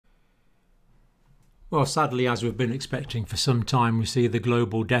Well, sadly, as we've been expecting for some time, we see the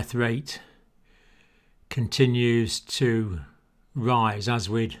global death rate continues to rise as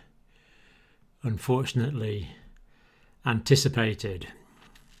we'd unfortunately anticipated.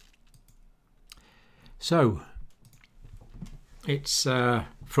 So, it's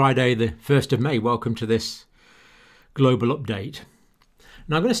Friday the 1st of May. Welcome to this global update.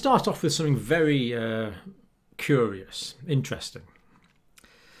 Now I'm going to start off with something very curious, interesting.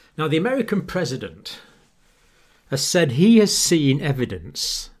 Now the American president has said he has seen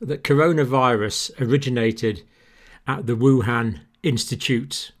evidence that coronavirus originated at the Wuhan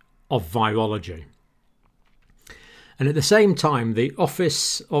Institute of Virology. And at the same time, the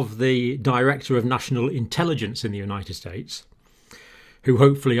Office of the Director of National Intelligence in the United States, who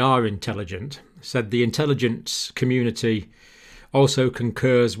hopefully are intelligent, said the intelligence community also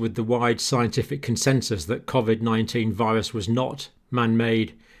concurs with the wide scientific consensus that COVID-19 virus was not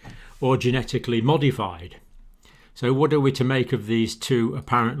man-made or genetically modified. So what are we to make of these two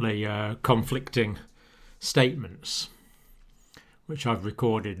apparently conflicting statements, which I've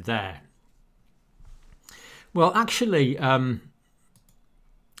recorded there? Well, actually, I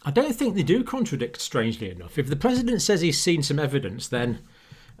don't think they do contradict, strangely enough. If the president says he's seen some evidence, then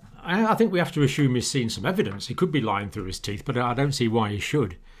I think we have to assume he's seen some evidence. He could be lying through his teeth, but I don't see why he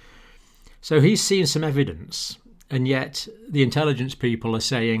should. So he's seen some evidence, and yet the intelligence people are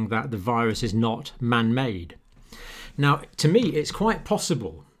saying that the virus is not man-made. Now, to me, it's quite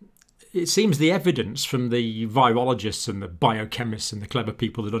possible. It seems the evidence from the virologists and the biochemists and the clever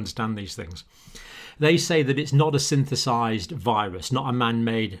people that understand these things, they say that it's not a synthesized virus, not a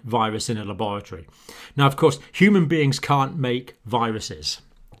man-made virus in a laboratory. Now, of course, human beings can't make viruses.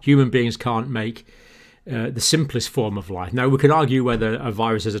 Human beings can't make the simplest form of life. Now, we could argue whether a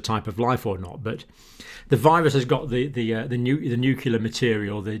virus is a type of life or not, but the virus has got the nuclear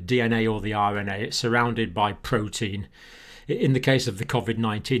material, the DNA or the RNA. It's surrounded by protein. In the case of the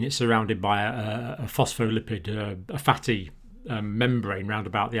COVID-19, it's surrounded by a phospholipid, a fatty membrane round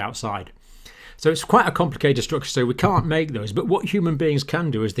about the outside. So it's quite a complicated structure, so we can't make those. But what human beings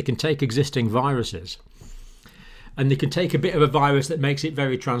can do is they can take existing viruses and they can take a bit of a virus that makes it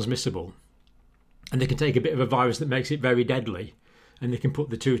very transmissible, and they can take a bit of a virus that makes it very deadly, and they can put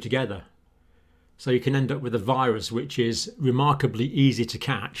the two together. So you can end up with a virus which is remarkably easy to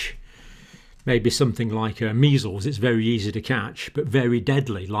catch. Maybe something like measles, it's very easy to catch, but very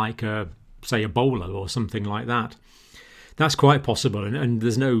deadly, like, say, Ebola or something like that. That's quite possible, and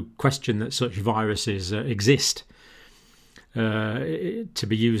there's no question that such viruses exist to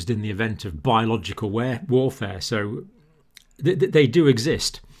be used in the event of biological warfare. So they do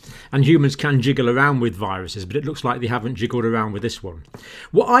exist, and humans can jiggle around with viruses, but it looks like they haven't jiggled around with this one.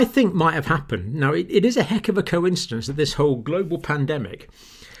 What I think might have happened, now it is a heck of a coincidence that this whole global pandemic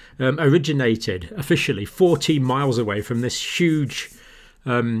originated officially 14 miles away from this huge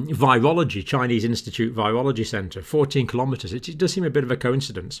virology, Chinese Institute Virology Centre, 14 kilometres. It does seem a bit of a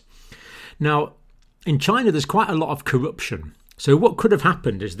coincidence. Now, in China, there's quite a lot of corruption. So what could have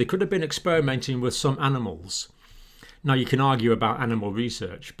happened is they could have been experimenting with some animals. Now, you can argue about animal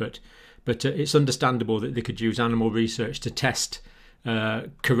research, but it's understandable that they could use animal research to test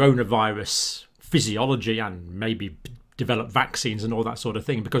coronavirus physiology and maybe develop vaccines and all that sort of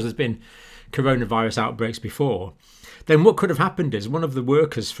thing, because there's been coronavirus outbreaks before. Then what could have happened is one of the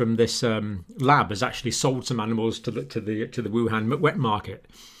workers from this lab has actually sold some animals to the Wuhan wet market.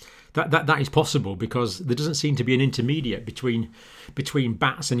 That is possible, because there doesn't seem to be an intermediate between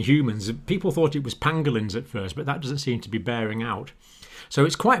bats and humans. People thought it was pangolins at first, but that doesn't seem to be bearing out. So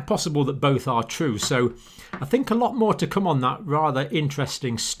it's quite possible that both are true. So I think a lot more to come on that rather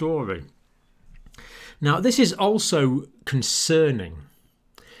interesting story. Now, this is also concerning.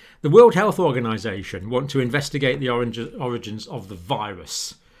 The World Health Organization want to investigate the origins of the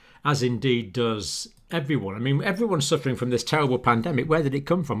virus, as indeed does everyone. I mean, everyone's suffering from this terrible pandemic. Where did it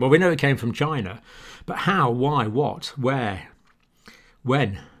come from? Well, we know it came from China, but how, why, what, where,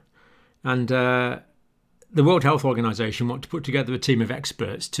 when? And the World Health Organization want to put together a team of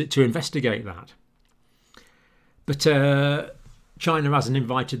experts to investigate that. But China hasn't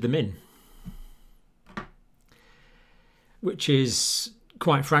invited them in, which is,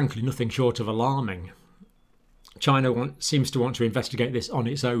 quite frankly, nothing short of alarming. China seems to want to investigate this on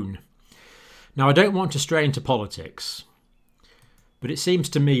its own. Now, I don't want to stray into politics, but it seems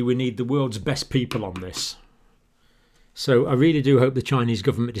to me we need the world's best people on this. So I really do hope the Chinese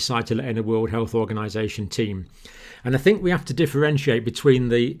government decide to let in a World Health Organization team. And I think we have to differentiate between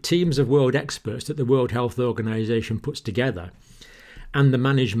the teams of world experts that the World Health Organization puts together and the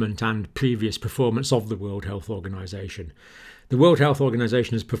management and previous performance of the World Health Organization. The World Health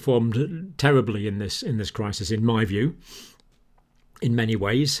Organization has performed terribly in this crisis, in my view, in many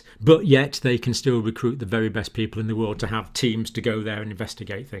ways, but yet they can still recruit the very best people in the world to have teams to go there and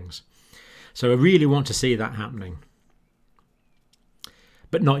investigate things. So I really want to see that happening.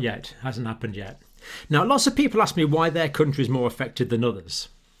 But not yet, hasn't happened yet. Now, lots of people ask me why their country is more affected than others.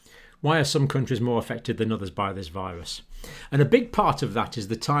 Why are some countries more affected than others by this virus? And a big part of that is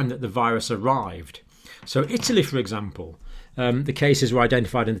the time that the virus arrived. So Italy, for example, the cases were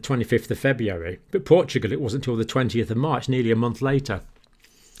identified on the 25th of February, but Portugal, it wasn't until the 20th of March, nearly a month later.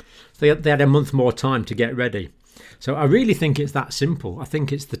 So they had a month more time to get ready. So I really think it's that simple. I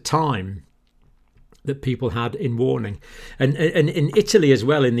think it's the time that people had in warning. And in Italy as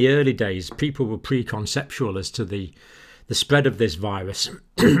well, in the early days, people were preconceptual as to the spread of this virus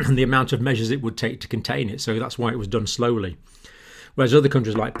and the amount of measures it would take to contain it. So that's why it was done slowly. Whereas other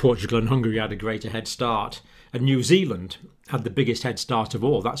countries like Portugal and Hungary had a greater head start. And New Zealand had the biggest head start of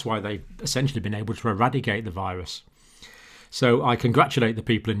all. That's why they've essentially been able to eradicate the virus. So I congratulate the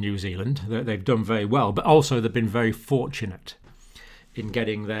people in New Zealand. They've done very well, but also they've been very fortunate in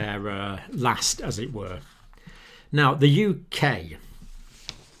getting their last, as it were. Now, the UK.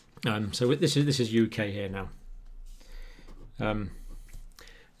 So this is UK here now.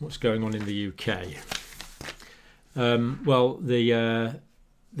 What's going on in the UK? Well, the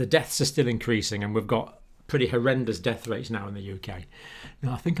deaths are still increasing, and we've got pretty horrendous death rates now in the UK.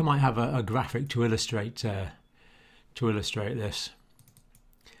 Now, I think I might have a graphic to illustrate this.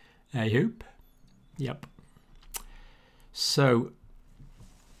 Hope. Yep. So,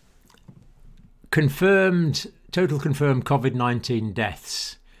 total confirmed COVID-19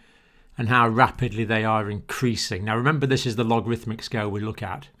 deaths and how rapidly they are increasing. Now, remember, this is the logarithmic scale we look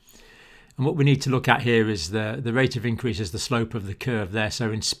at. And what we need to look at here is the rate of increase is the slope of the curve there.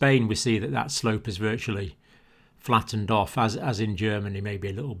 So in Spain, we see that slope is virtually flattened off, as in Germany, maybe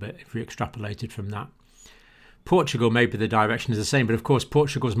a little bit, if we extrapolated from that. Portugal, maybe the direction is the same, but of course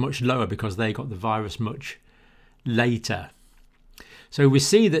Portugal's much lower because they got the virus much later. So we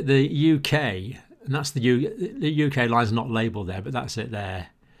see that the UK, and that's the UK line's not labelled there, but that's it there.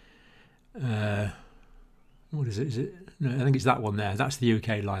 What is it? Is it? No, I think it's that one there. That's the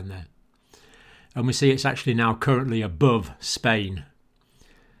UK line there. And we see it's actually now currently above Spain.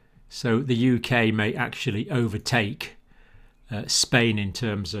 So the UK may actually overtake Spain in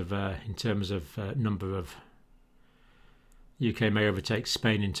terms of number of. UK may overtake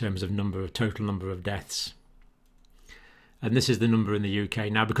Spain in terms of total number of deaths. And this is the number in the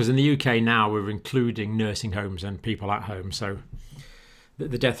UK now, because in the UK now we're including nursing homes and people at home. So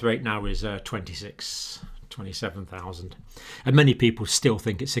the death rate now is 27,000. And many people still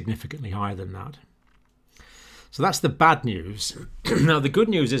think it's significantly higher than that. So that's the bad news. Now, the good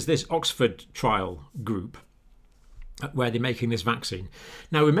news is this Oxford trial group, where they're making this vaccine.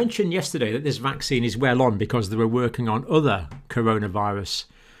 Now, we mentioned yesterday that this vaccine is well on because they were working on other coronaviruses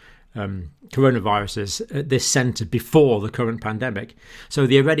at this centre before the current pandemic. So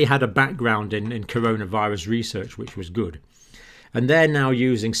they already had a background in coronavirus research, which was good. And they're now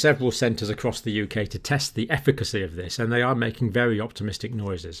using several centres across the UK to test the efficacy of this, and they are making very optimistic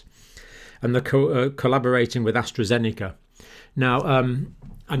noises. And they're collaborating with Astra Zeneca. Now,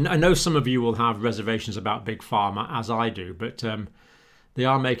 I know some of you will have reservations about Big Pharma, as I do, but they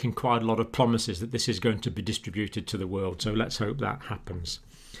are making quite a lot of promises that this is going to be distributed to the world. So let's hope that happens.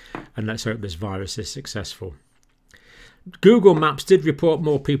 And let's hope this virus is successful. Google Maps did report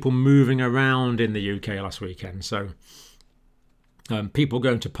more people moving around in the UK last weekend. So people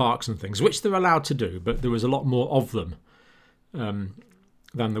going to parks and things, which they're allowed to do, but there was a lot more of them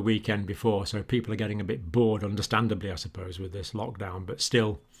than the weekend before. So people are getting a bit bored, understandably, I suppose, with this lockdown. But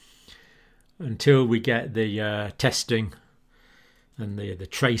still, until we get the testing and the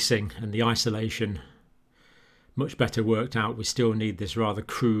tracing and the isolation much better worked out, we still need this rather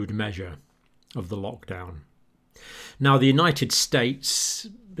crude measure of the lockdown. Now, the United States,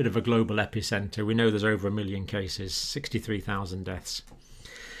 bit of a global epicenter. We know there's over 1 million cases, 63,000 deaths.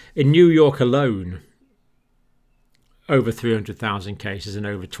 In New York alone, over 300,000 cases and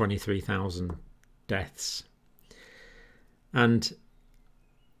over 23,000 deaths. And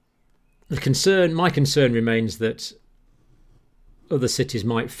my concern remains that other cities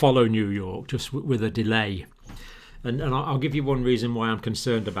might follow New York, just with a delay. And I'll give you one reason why I'm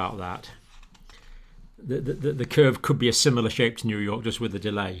concerned about that. The curve could be a similar shape to New York, just with a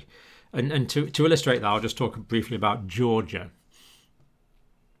delay. And to illustrate that, I'll just talk briefly about Georgia.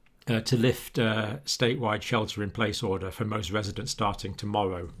 To lift statewide shelter-in-place order for most residents starting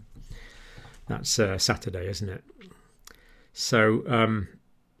tomorrow. That's Saturday, isn't it? So,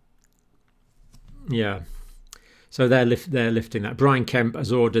 yeah. So they're lifting that. Brian Kemp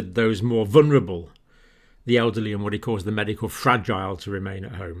has ordered those more vulnerable, the elderly and what he calls the medical fragile, to remain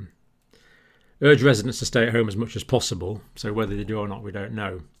at home. Urge residents to stay at home as much as possible. So whether they do or not, we don't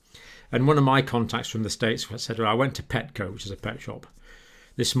know. And one of my contacts from the States said, well, I went to Petco, which is a pet shop,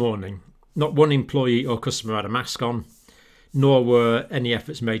 this morning. Not one employee or customer had a mask on, nor were any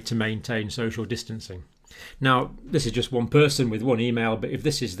efforts made to maintain social distancing. Now, this is just one person with one email, but if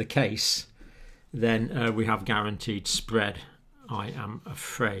this is the case, then we have guaranteed spread, I am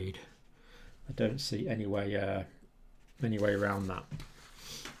afraid. I don't see any way around that.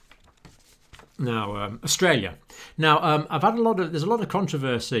 Now, Australia. Now, there's a lot of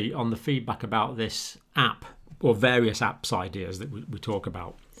controversy on the feedback about this app, or various apps ideas that we talk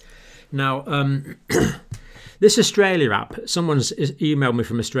about. Now, this Australia app, someone's emailed me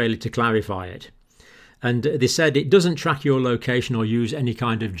from Australia to clarify it. And they said it doesn't track your location or use any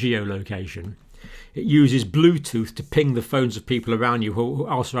kind of geolocation. It uses Bluetooth to ping the phones of people around you who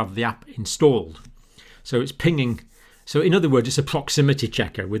also have the app installed. So it's pinging. So in other words, it's a proximity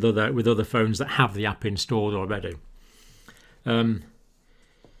checker with other phones that have the app installed already. The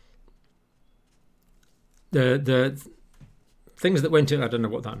things that went in, I don't know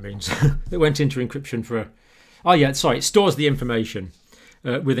what that means, that went into encryption it stores the information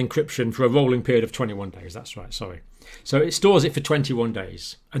with encryption for a rolling period of 21 days. That's right, sorry. So it stores it for 21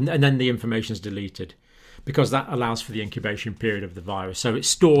 days and then the information is deleted because that allows for the incubation period of the virus. So it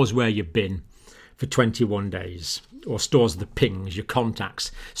stores where you've been for 21 days, or stores the pings,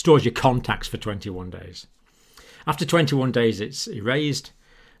 stores your contacts for 21 days. After 21 days, it's erased.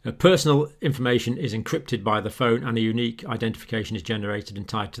 Personal information is encrypted by the phone and a unique identification is generated and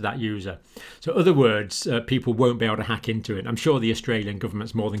tied to that user. So in other words, people won't be able to hack into it. I'm sure the Australian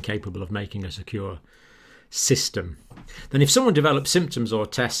government's more than capable of making a secure system. Then if someone develops symptoms or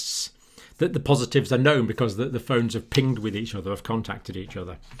tests, that the positives are known because the phones have pinged with each other, have contacted each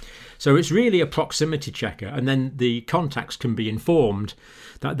other. So it's really a proximity checker, and then the contacts can be informed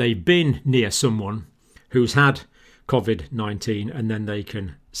that they've been near someone who's had COVID-19, and then they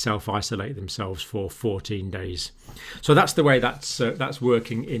can self-isolate themselves for 14 days. So that's the way that's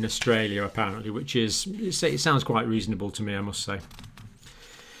working in Australia, apparently, which is, it sounds quite reasonable to me, I must say.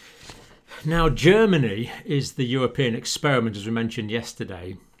 Now, Germany is the European experiment, as we mentioned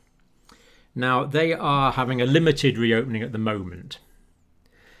yesterday. Now, they are having a limited reopening at the moment.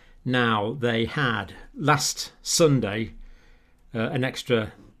 Now, they had last Sunday an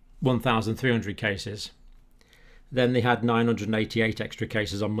extra 1,300 cases. Then they had 988 extra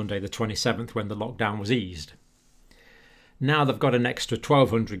cases on Monday the 27th when the lockdown was eased. Now they've got an extra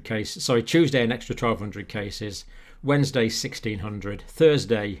 1,200 cases. Sorry, Tuesday an extra 1,200 cases. Wednesday 1,600.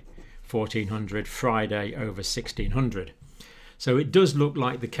 Thursday 1,400. Friday over 1,600. So it does look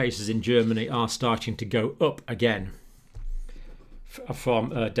like the cases in Germany are starting to go up again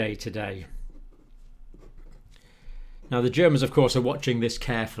from day to day. Now the Germans, of course, are watching this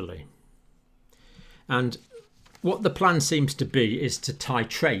carefully. And what the plan seems to be is to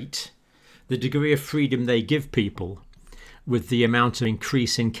titrate the degree of freedom they give people with the amount of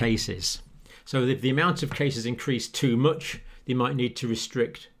increase in cases. So if the amount of cases increase too much, they might need to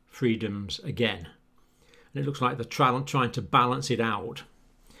restrict freedoms again. And it looks like they're trying to balance it out.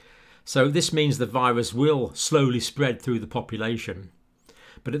 So this means the virus will slowly spread through the population,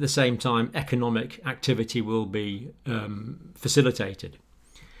 but at the same time economic activity will be facilitated.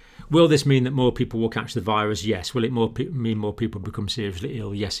 Will this mean that more people will catch the virus? Yes. Will it mean more people become seriously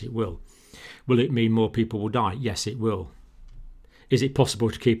ill? Yes, it will. Will it mean more people will die? Yes, it will. Is it possible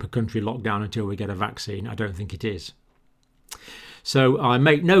to keep a country locked down until we get a vaccine? I don't think it is. So I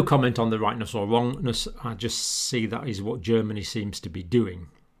make no comment on the rightness or wrongness. I just see that is what Germany seems to be doing.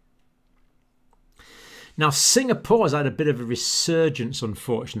 Now, Singapore has had a bit of a resurgence,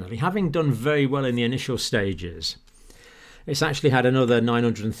 unfortunately, having done very well in the initial stages. It's actually had another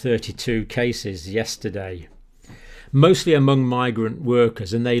 932 cases yesterday, mostly among migrant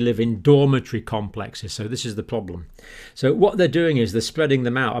workers, and they live in dormitory complexes. So this is the problem. So what they're doing is they're spreading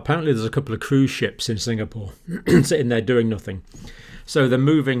them out. Apparently there's a couple of cruise ships in Singapore sitting there doing nothing. So they're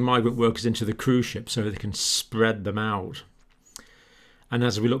moving migrant workers into the cruise ships so they can spread them out. And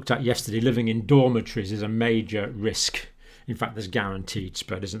as we looked at yesterday, living in dormitories is a major risk. In fact, there's guaranteed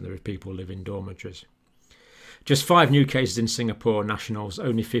spread, isn't there, if people live in dormitories. Just 5 new cases in Singapore nationals,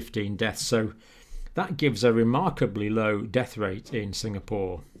 only 15 deaths. So that gives a remarkably low death rate in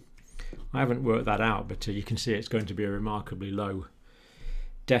Singapore. I haven't worked that out, but you can see it's going to be a remarkably low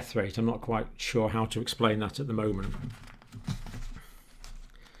death rate. I'm not quite sure how to explain that at the moment.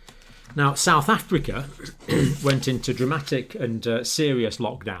 Now, South Africa went into dramatic and serious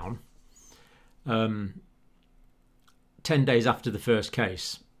lockdown 10 days after the first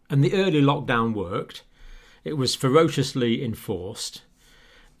case. And the early lockdown worked. It was ferociously enforced.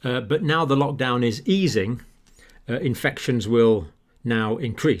 But now the lockdown is easing, infections will now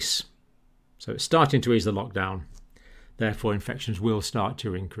increase. So it's starting to ease the lockdown. Therefore, infections will start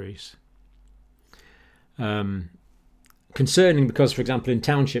to increase. Concerning because, for example, in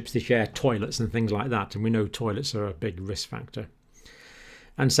townships they share toilets and things like that. And we know toilets are a big risk factor.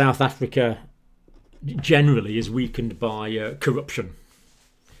 And South Africa generally is weakened by corruption.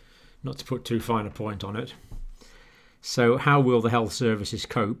 Not to put too fine a point on it. So how will the health services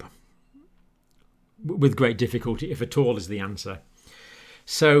cope? With great difficulty, if at all, is the answer.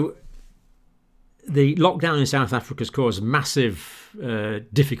 So the lockdown in South Africa has caused massive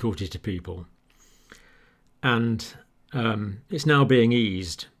difficulty to people. And it's now being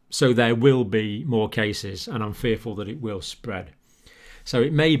eased. So there will be more cases, and I'm fearful that it will spread. So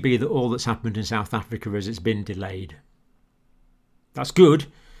it may be that all that's happened in South Africa is it's been delayed. That's good,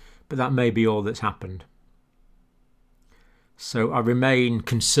 but that may be all that's happened. So I remain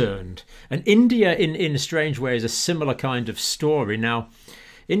concerned. And India, in a strange way, is a similar kind of story. Now,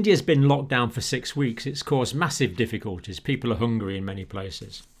 India's been locked down for 6 weeks. It's caused massive difficulties. People are hungry in many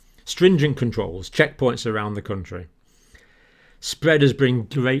places. Stringent controls, checkpoints around the country. Spread has been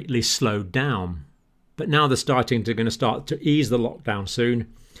greatly slowed down. But now they're going to start to ease the lockdown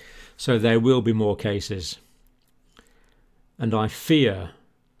soon. So there will be more cases. And I fear,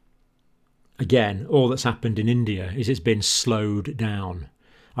 again, all that's happened in India is it's been slowed down.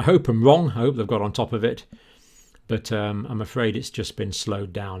 I hope I'm wrong. I hope they've got on top of it. But I'm afraid it's just been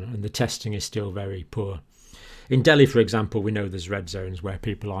slowed down and the testing is still very poor. In Delhi, for example, we know there's red zones where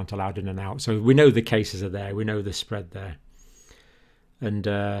people aren't allowed in and out. So we know the cases are there. We know the spread there. And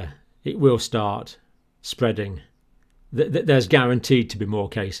it will start spreading. There's guaranteed to be more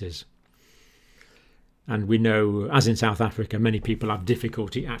cases. And we know, as in South Africa, many people have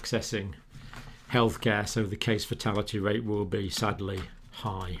difficulty accessing healthcare, so the case fatality rate will be sadly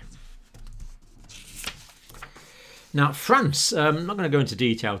high. Now, France, I'm not going to go into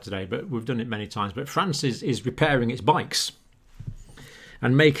detail today, but we've done it many times, but France is repairing its bikes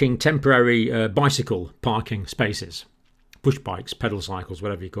and making temporary bicycle parking spaces, push bikes, pedal cycles,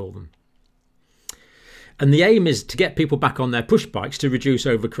 whatever you call them. And the aim is to get people back on their push bikes to reduce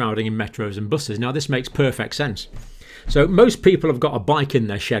overcrowding in metros and buses. Now, this makes perfect sense. So most people have got a bike in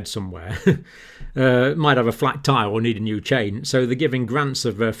their shed somewhere, might have a flat tyre or need a new chain. So they're giving grants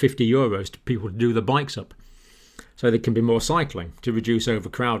of €50 to people to do the bikes up. So there can be more cycling to reduce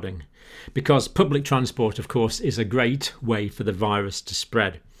overcrowding. Because public transport, of course, is a great way for the virus to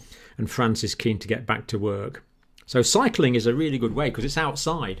spread. And France is keen to get back to work. So cycling is a really good way because it's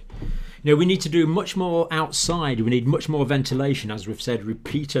outside. You know, we need to do much more outside. We need much more ventilation, as we've said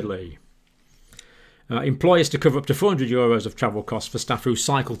repeatedly. Employers to cover up to €400 of travel costs for staff who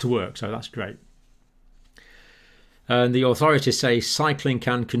cycle to work. So that's great. And the authorities say cycling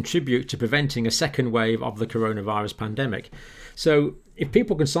can contribute to preventing a second wave of the coronavirus pandemic. So if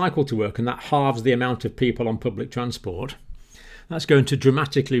people can cycle to work and that halves the amount of people on public transport, that's going to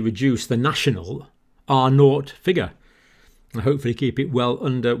dramatically reduce the national R0 figure and hopefully keep it well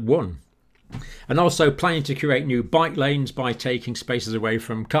under 1. And also planning to create new bike lanes by taking spaces away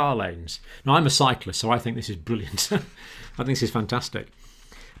from car lanes. Now, I'm a cyclist, so I think this is brilliant. I think this is fantastic.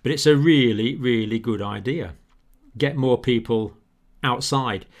 But it's a really, really good idea. Get more people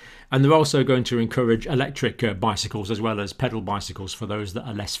outside. And they're also going to encourage electric bicycles as well as pedal bicycles for those that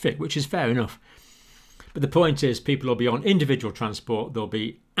are less fit, which is fair enough. But the point is people will be on individual transport. They'll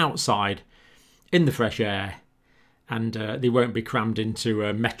be outside in the fresh air. And they won't be crammed into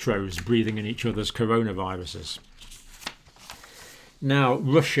metros breathing in each other's coronaviruses. Now,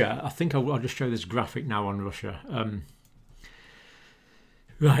 Russia. I think I'll just show this graphic now on Russia.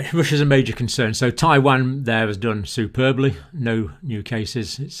 Right, Russia's a major concern. So Taiwan there has done superbly. No new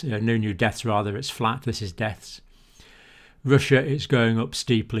cases. It's no new deaths, rather. It's flat. This is deaths. Russia is going up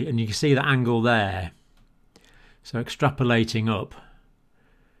steeply. And you can see the angle there. So extrapolating up,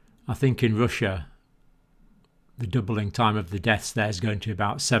 I think in Russia, the doubling time of the deaths there is going to be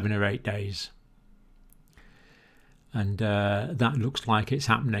about 7 or 8 days. And that looks like it's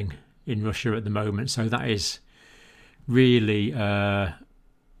happening in Russia at the moment. So that is really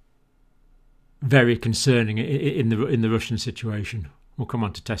very concerning in the Russian situation. We'll come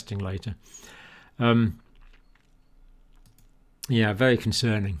on to testing later. Yeah, very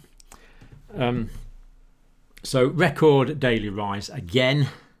concerning. So record daily rise again.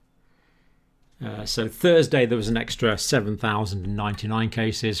 So Thursday there was an extra 7,099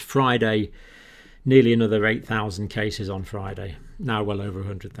 cases. Friday, nearly another 8,000 cases on Friday. Now well over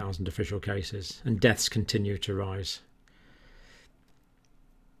 100,000 official cases. And deaths continue to rise.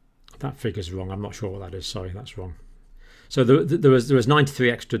 that figure's wrong. I'm not sure what that is. Sorry, that's wrong. So there was 93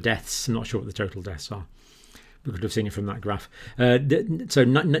 extra deaths. I'm not sure what the total deaths are. We could have seen it from that graph. So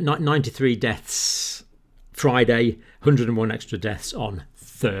 93 deaths Friday, 101 extra deaths on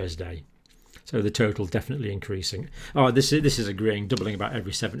Thursday. So the total definitely increasing. Oh, this is agreeing, doubling about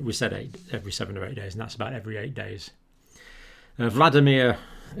every 7. We said every 7 or 8 days, and that's about every 8 days. Vladimir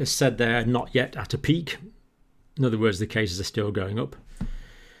has said they're not yet at a peak. In other words, the cases are still going up.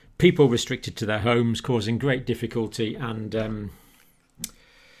 People restricted to their homes, causing great difficulty, and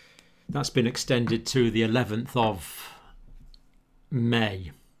that's been extended to the 11th of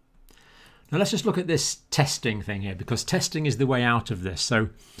May. Now let's just look at this testing thing here, because testing is the way out of this. So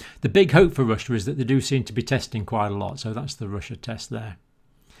the big hope for Russia is that they do seem to be testing quite a lot. So that's the Russia test there.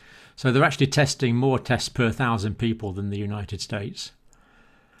 So they're actually testing more tests per 1,000 people than the United States.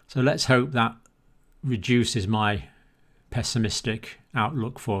 So let's hope that reduces my pessimistic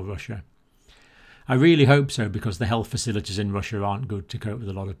outlook for Russia. I really hope so, because the health facilities in Russia aren't good to cope with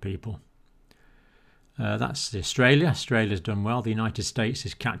a lot of people. That's Australia. Australia's done well. The United States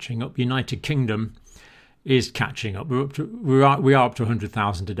is catching up. The United Kingdom is catching up. We are up to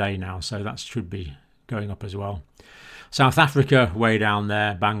 100,000 a day now, so that should be going up as well. South Africa way down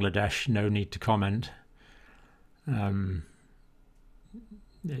there. Bangladesh, no need to comment. We've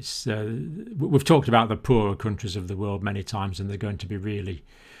talked about the poorer countries of the world many times, and they're going to be really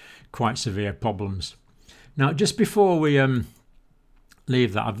quite severe problems. Now, just before we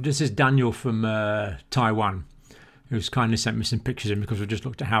leave that, this is Daniel from Taiwan, who's kindly sent me some pictures in, because we've just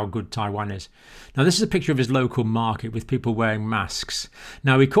looked at how good Taiwan is. Now, this is a picture of his local market with people wearing masks.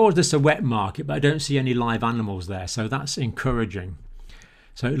 Now, he calls this a wet market, but I don't see any live animals there, so that's encouraging.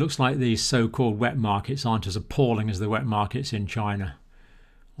 So it looks like these so-called wet markets aren't as appalling as the wet markets in China,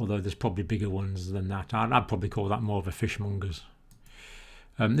 although there's probably bigger ones than that. I'd probably call that more of a fishmonger's.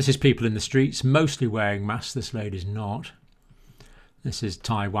 This is people in the streets, mostly wearing masks. This lady's not. This is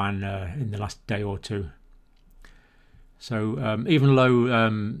Taiwan in the last day or two. So even though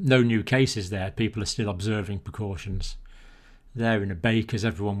no new cases there, people are still observing precautions. There in a baker's,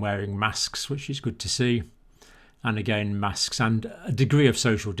 everyone wearing masks, which is good to see. And again, masks and a degree of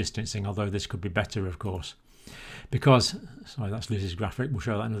social distancing, although this could be better, of course. Because, sorry, that's Liz's graphic. We'll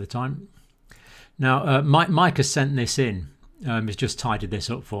show that another time. Now, Mike has sent this in. He's just tidied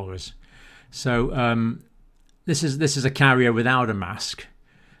this up for us. So this is a carrier without a mask,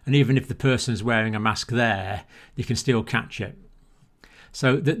 and even if the person's wearing a mask there, you can still catch it.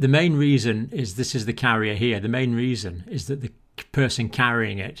 So the main reason is, this is the carrier here. The main reason is that the person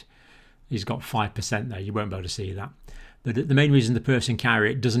carrying it, he's got 5% there. You won't be able to see that. But the main reason the person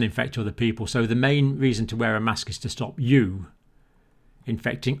carrying it doesn't infect other people. So the main reason to wear a mask is to stop you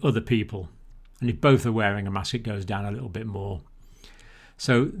infecting other people. And if both are wearing a mask, it goes down a little bit more.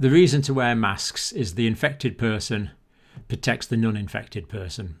 So the reason to wear masks is the infected person protects the non-infected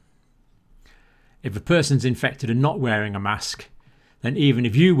person. If a person's infected and not wearing a mask, then even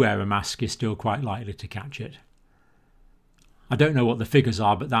if you wear a mask, you're still quite likely to catch it. I don't know what the figures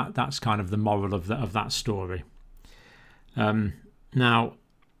are, but that's kind of the moral of that story. Now,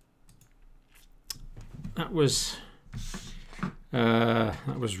 that was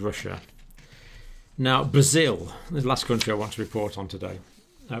Russia. Now, Brazil, the last country I want to report on today.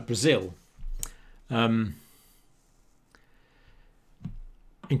 Brazil,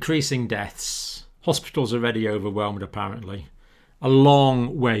 increasing deaths. Hospitals are already overwhelmed, apparently. A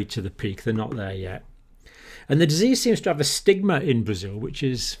long way to the peak. They're not there yet. And the disease seems to have a stigma in Brazil, which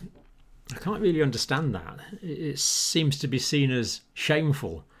is, I can't really understand that. It seems to be seen as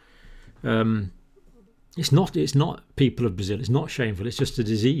shameful. It's not people of Brazil. It's not shameful. It's just a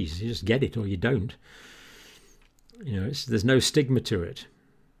disease. You just get it or you don't. You know, there's no stigma to it.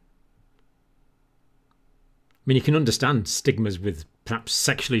 I mean, you can understand stigmas with perhaps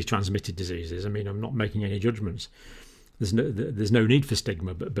sexually transmitted diseases. I mean, I'm not making any judgments. There's no need for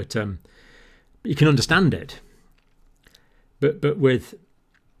stigma, but you can understand it. But with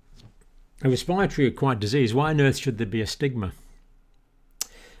a respiratory acquired disease, why on earth should there be a stigma?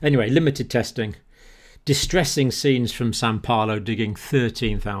 Anyway, limited testing. Distressing scenes from São Paulo digging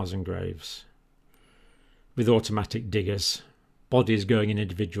 13,000 graves with automatic diggers. Bodies going in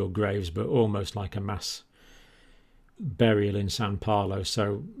individual graves, but almost like a mass burial in São Paulo.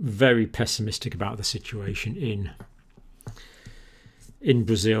 So very pessimistic about the situation in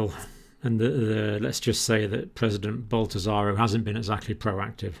Brazil. And let's just say that President Bolsonaro hasn't been exactly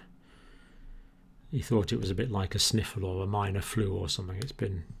proactive. He thought it was a bit like a sniffle or a minor flu or something. It's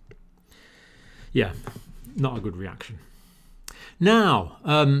been, yeah, not a good reaction. Now,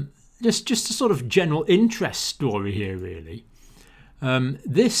 just a sort of general interest story here, really.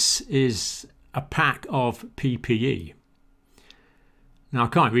 This is a pack of PPE. Now, I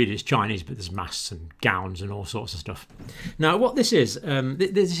can't read it, it's Chinese, but there's masks and gowns and all sorts of stuff. Now, what this is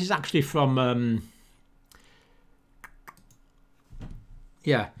actually from...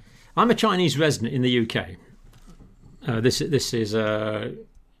 yeah, I'm a Chinese resident in the UK. This is... I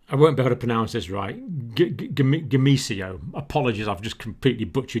won't be able to pronounce this right. Gemisio. Apologies, I've just completely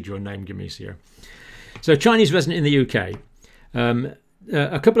butchered your name, Gemisio. So, Chinese resident in the UK.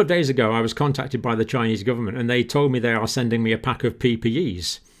 A couple of days ago, I was contacted by the Chinese government and they told me they are sending me a pack of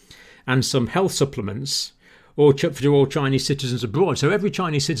PPEs and some health supplements for all Chinese citizens abroad. So every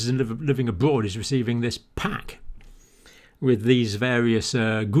Chinese citizen living abroad is receiving this pack with these various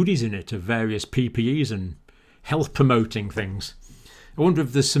goodies in it of various PPEs and health promoting things. I wonder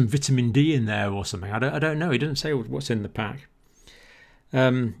if there's some vitamin D in there or something. I don't know. He doesn't say what's in the pack.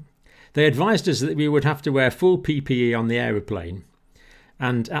 They advised us that we would have to wear full PPE on the aeroplane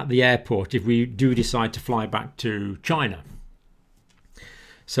and at the airport if we do decide to fly back to China.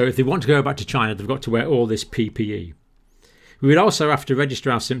 So if they want to go back to China, they've got to wear all this PPE. We would also have to register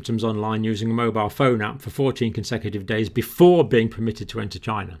our symptoms online using a mobile phone app for 14 consecutive days before being permitted to enter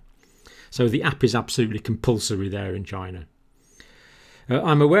China. So the app is absolutely compulsory there in China.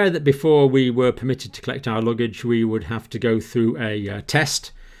 I'm aware that before we were permitted to collect our luggage, we would have to go through a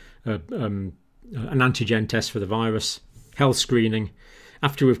test, an antigen test for the virus, health screening.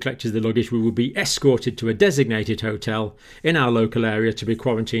 After we've collected the luggage, we will be escorted to a designated hotel in our local area to be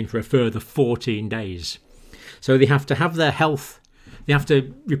quarantined for a further 14 days. So they have to have their health, they have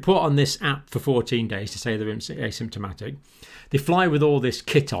to report on this app for 14 days to say they're asymptomatic. They fly with all this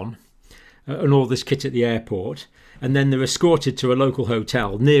kit on and all this kit at the airport, and then they're escorted to a local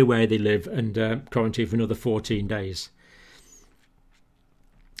hotel near where they live and quarantined for another 14 days.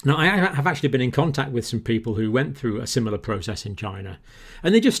 Now, I have actually been in contact with some people who went through a similar process in China,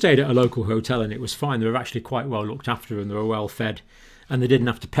 and they just stayed at a local hotel and it was fine. They were actually quite well looked after and they were well fed and they didn't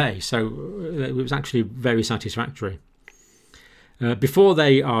have to pay. So it was actually very satisfactory. Before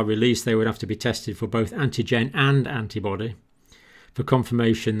they are released, they would have to be tested for both antigen and antibody for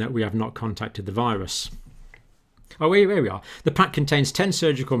confirmation that we have not contacted the virus. Oh, here we are. The pack contains 10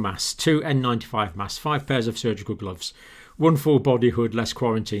 surgical masks, 2 N95 masks, 5 pairs of surgical gloves, 1 full body hood, less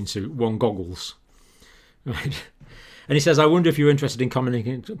quarantine suit, 1 goggles. Right. And he says, I wonder if you're interested in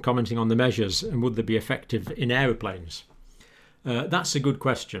commenting on the measures and would they be effective in aeroplanes? That's a good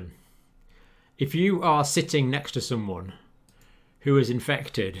question. If you are sitting next to someone who is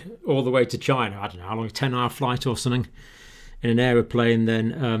infected all the way to China, I don't know how long, a 10-hour flight or something, in an aeroplane,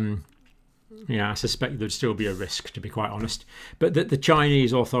 then yeah, I suspect there'd still be a risk, to be quite honest. But the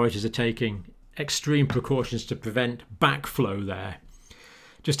Chinese authorities are taking extreme precautions to prevent backflow there.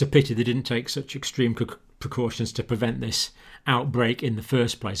 Just a pity they didn't take such extreme precautions to prevent this outbreak in the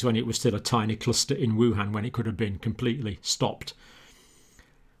first place when it was still a tiny cluster in Wuhan, when it could have been completely stopped.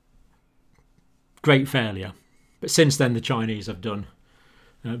 Great failure. But since then the Chinese have done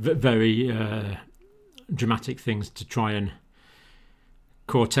very dramatic things to try and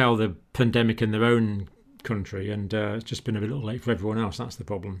curtail the pandemic in their own country, and it's just been a little late for everyone else. That's the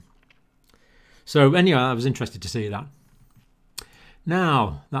problem. So anyway, I was interested to see that.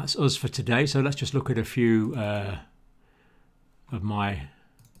 Now, that's us for today. So let's just look at a few of my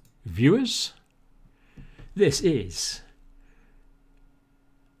viewers. This is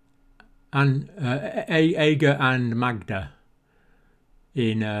Aga and Magda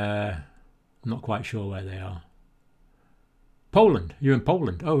in, I'm not quite sure where they are. Poland. You're in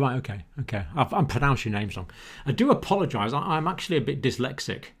Poland. Oh, right. Okay. Okay. I'm pronouncing your names wrong. I do apologise. I'm actually a bit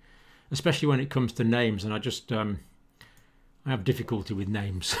dyslexic, especially when it comes to names, and I just I have difficulty with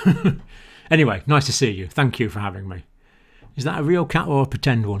names. Anyway, nice to see you. Thank you for having me. Is that a real cat or a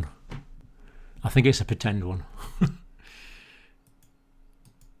pretend one? I think it's a pretend one.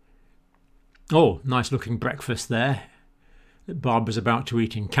 Oh, nice looking breakfast there that Barbara's about to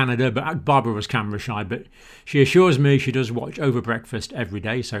eat in Canada. But Barbara was camera shy, but she assures me she does watch over breakfast every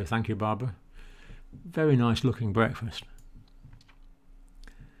day. So thank you, Barbara. Very nice looking breakfast.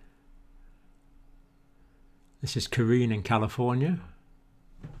 This is Karine in California.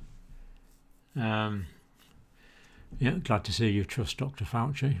 Yeah, glad to see you trust Dr.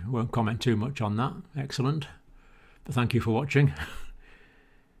 Fauci. Won't comment too much on that. Excellent. But thank you for watching.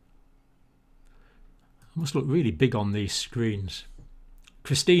 I must look really big on these screens.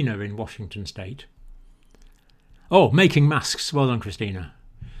 Christina in Washington State. Oh, making masks. Well done, Christina.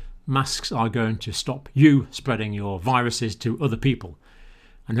 Masks are going to stop you spreading your viruses to other people.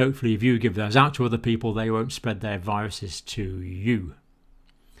 And hopefully if you give those out to other people, they won't spread their viruses to you.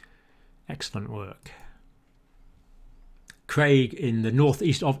 Excellent work. Craig in the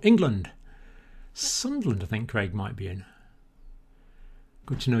northeast of England. Sunderland, I think Craig might be in.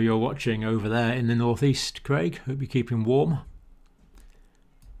 Good to know you're watching over there in the northeast, Craig. Hope you're keeping warm.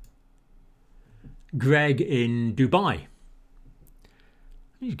 Greg in Dubai.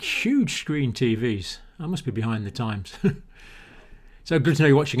 Huge screen TVs. I must be behind the times. So good to know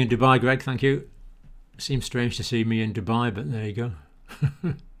you're watching in Dubai, Greg. Thank you. Seems strange to see me in Dubai, but there you go.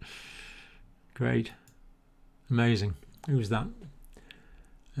 Great. Amazing. Who's that?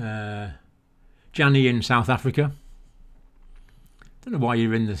 Gianni in South Africa. Don't know why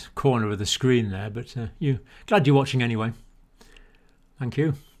you're in the corner of the screen there, but glad you're watching anyway. Thank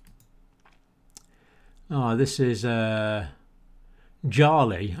you. Oh, this is Jarly,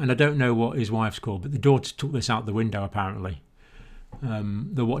 and I don't know what his wife's called, but the daughter took this out the window apparently.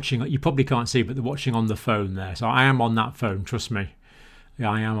 They're watching. You probably can't see, but they're watching on the phone there. So I am on that phone. Trust me. Yeah,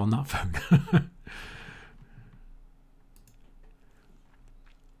 I am on that phone.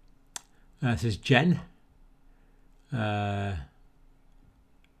 This is Jen.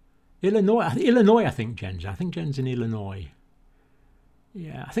 Illinois, I think Jen's. I think Jen's in Illinois.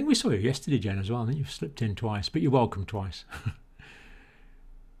 Yeah, I think we saw you yesterday, Jen, as well. I think you've slipped in twice, but you're welcome twice.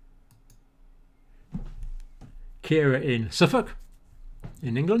 Kira in Suffolk,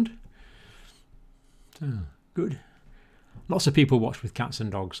 in England. So, good. Lots of people watch with cats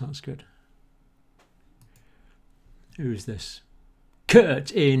and dogs. That's good. Who's this?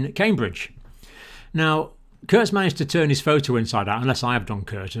 Kurt in Cambridge. Now, Kurt's managed to turn his photo inside out, unless I have done,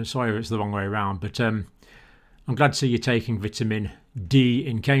 Kurt. I'm sorry if it's the wrong way around, but I'm glad to see you're taking vitamin D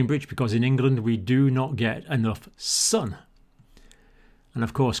in Cambridge, because in England we do not get enough sun. And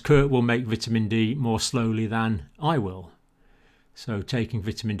of course, Kurt will make vitamin D more slowly than I will. So taking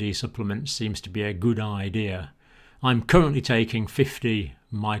vitamin D supplements seems to be a good idea. I'm currently taking 50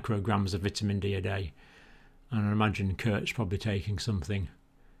 micrograms of vitamin D a day. And I imagine Kurt's probably taking something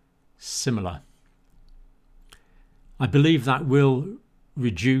similar. I believe that will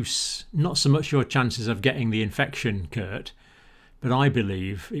reduce not so much your chances of getting the infection, Kurt, but I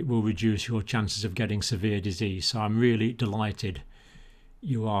believe it will reduce your chances of getting severe disease. So I'm really delighted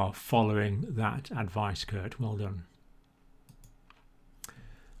you are following that advice, Kurt. Well done.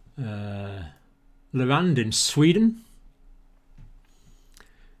 Lerand in Sweden.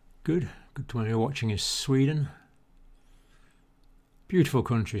 Good to know you're watching in Sweden. Beautiful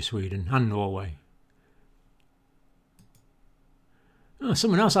country, Sweden, and Norway. Oh,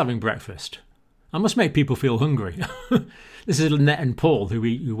 someone else having breakfast. I must make people feel hungry. This is Lynette and Paul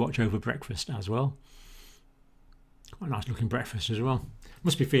who watch over breakfast as well. Quite a nice looking breakfast as well.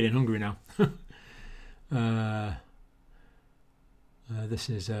 Must be feeling hungry now. This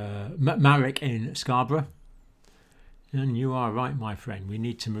is Marek in Scarborough. And you are right, my friend. We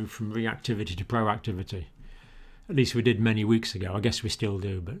need to move from reactivity to proactivity. At least we did many weeks ago. I guess we still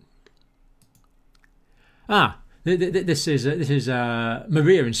do, but... This is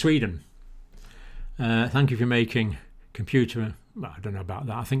Maria in Sweden. Thank you for making computer... Well, I don't know about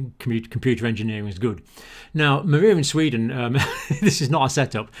that. I think computer engineering is good. Now, Maria in Sweden, this is not a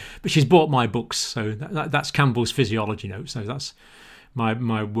setup, but she's bought my books. So that's Campbell's physiology notes. So that's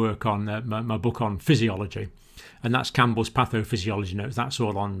my work on my book on physiology. And that's Campbell's pathophysiology notes. That's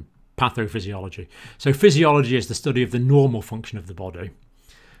all on pathophysiology. So physiology is the study of the normal function of the body.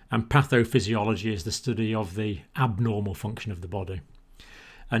 And pathophysiology is the study of the abnormal function of the body.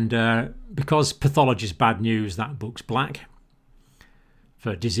 And because pathology is bad news, that book's black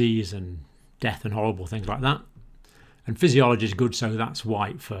for disease and death and horrible things like that. And physiology is good, so that's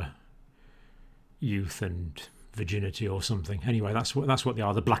white for youth and virginity or something. Anyway, that's what they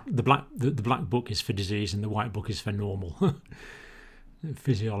are. The black book is for disease, and the white book is for normal.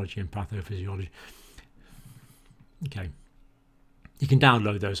 Physiology and pathophysiology. Okay. You can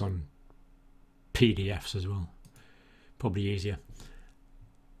download those on PDFs as well. Probably easier.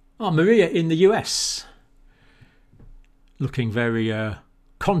 Oh, Maria in the US. Looking very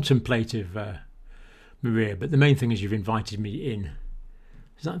contemplative, Maria. But the main thing is you've invited me in.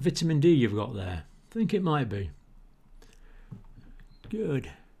 Is that vitamin D you've got there? I think it might be.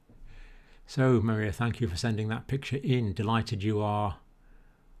 Good. So, Maria, thank you for sending that picture in. Delighted you are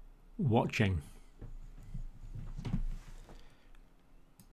watching.